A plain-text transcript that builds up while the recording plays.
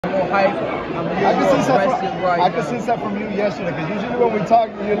more hype. I'm a little more aggressive right now. I can sense that from you yesterday, because usually when we talk,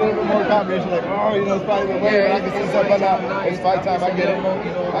 you're a little bit more confident. You're like, oh, you know, it's probably the way, but I can sense that by now. It's fight time. I get it.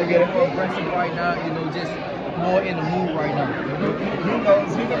 I get it. More aggressive right now. You know, just more in the mood right now. He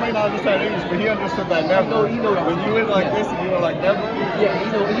knows. He may not understand English, but he understood that never. He know when you went like this and you were like never. Yeah,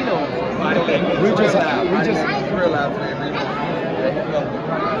 he knows. We just real loud today.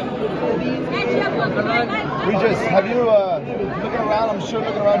 Have you looking around? I'm sure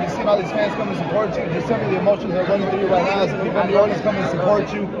looking around, you've seen all these fans come and support you. Just tell me the emotions that are running through you right now as people in the audience come and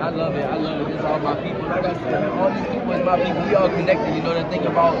support you. I love it. This is all my people. Like I said, all these people is my people. We all connected. You know, the thing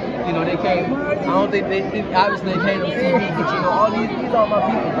about, you know, they came. I don't think they obviously they came to see me, but you know, all these are my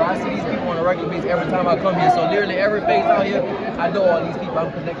people, bro. I see these people on a regular basis every time I come here. So literally every face out here, I know all these people.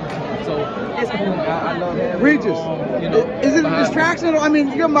 I'm connected to. So it's cool. I love having Regis, you know, is it a distraction at all? I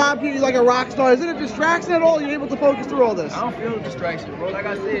mean, you're mob, you're like a rock star. Is it a distraction at all? You're able to focus through all this? I don't feel a distraction, bro. Like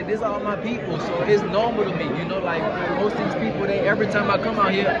I said, this is all my people, so it's normal to me. You know, like most of these people, every time I come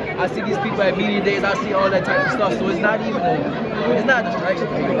out here, I see these people at media days. I see all that type of stuff. So it's not even it's not a distraction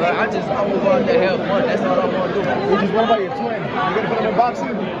for me, bro. I want to go out there and have fun. That's all I want to do. Regis, what about your twin? You gonna put him in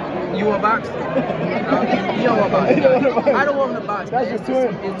boxing? You want to box? You don't want to box. I don't want him to box. That's your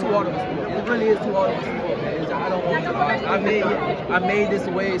twin. It's too hard of a sport. It really is too hard of a sport, man. I don't want him to box. I made this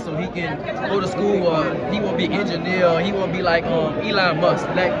way so he can go to school. He won't be an engineer. He won't be like Elon Musk.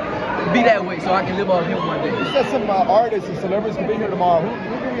 Like, be that way so I can live off him one day. You said some artists and celebrities can be here tomorrow.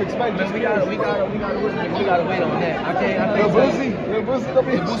 Who do you expect? Man, we gotta wait on that. I can't. Lil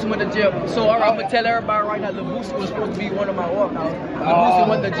Boosie went to jail. So all right, I'm gonna tell everybody right now. Lil Boosie was supposed to be one of my walkouts. Lil Boosie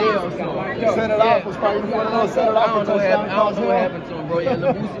went to jail. So set it off. Was probably one of those set it off. I don't know what happened to him, bro. Yeah,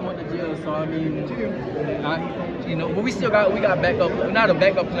 Lil Boosie went to jail. So I mean, you know, but we got backup. Not a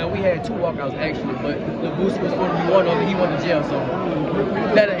backup plan. We had 2 walkouts actually, but Lil Boosie was supposed to be one of them. He went to jail, so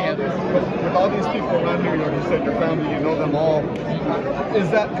that ain't happening. With all these people around here, like you said, your family, you know them all. Is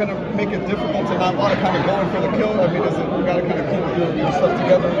that gonna make it difficult to not want to kind of go in for the kill? I mean, you gotta kind of keep your stuff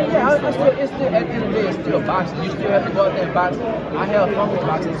together? Yeah, it's still at the end of the day, it's still boxing. You still have to go out there and box. I have fun with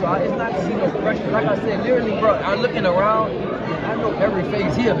boxing, so it's not no pressure. Like I said, literally, bro, I'm looking around. I know every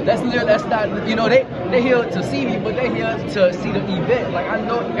face here. That's not, you know, they here to see me, but they here to see the event. Like, I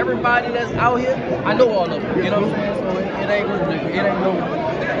know everybody that's out here, I know all of them, you know what I'm saying? So it ain't no,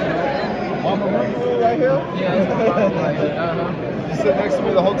 Mama Ruth right here? Yeah, it's my mama right here. You sit next to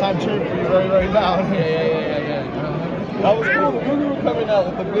me the whole time cheering for you very, very loud. Yeah. That was cool. The Guru coming out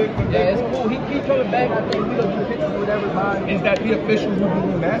with the big. Yeah, it's cool. He keep coming back. I think we gonna do pictures with everybody. Is that the official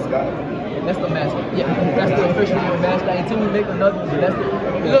Guru mascot? That's the mascot. Yeah, that's the official mascot. Until we make another one,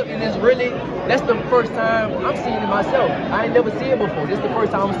 and it's really, that's the first time I'm seeing it myself. I ain't never seen it before. This is the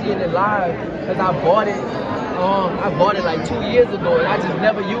first time I'm seeing it live because I bought it like 2 years ago and I just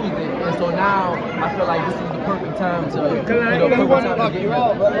never used it. And so now I feel like this is the perfect time to, get you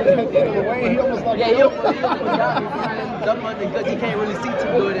out, but at the end of the way, he almost knocked you out. Duck under because he can't really see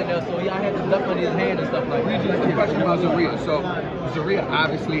too good in there, so I had to duck under his hand and stuff like that. A question about Zorrilla. So Zorrilla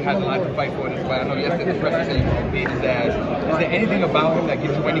obviously has a lot to fight for in this fight. I know yesterday the press said he beat his ass. Is there anything about him that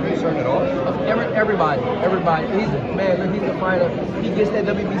gives you any concern at all? Everybody. He's a fighter. He gets that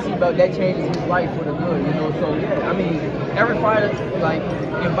WBC belt, that changes his life for the good, you know. So yeah, I mean, every fighter, like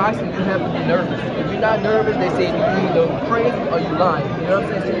in boxing, you have to be nervous. If you're not nervous, they say you either crazy or you lying. You know what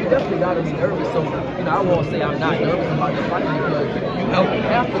I'm saying? So you definitely gotta be nervous. So you know, I won't say I'm not nervous about the fight because you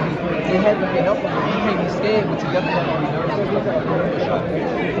have to be. It hasn't been helpful. You can't be scared, but you definitely have to be nervous.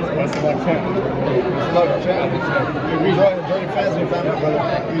 That's a lot of champ. That's a lot of champ. Enjoy the fans and family, brother.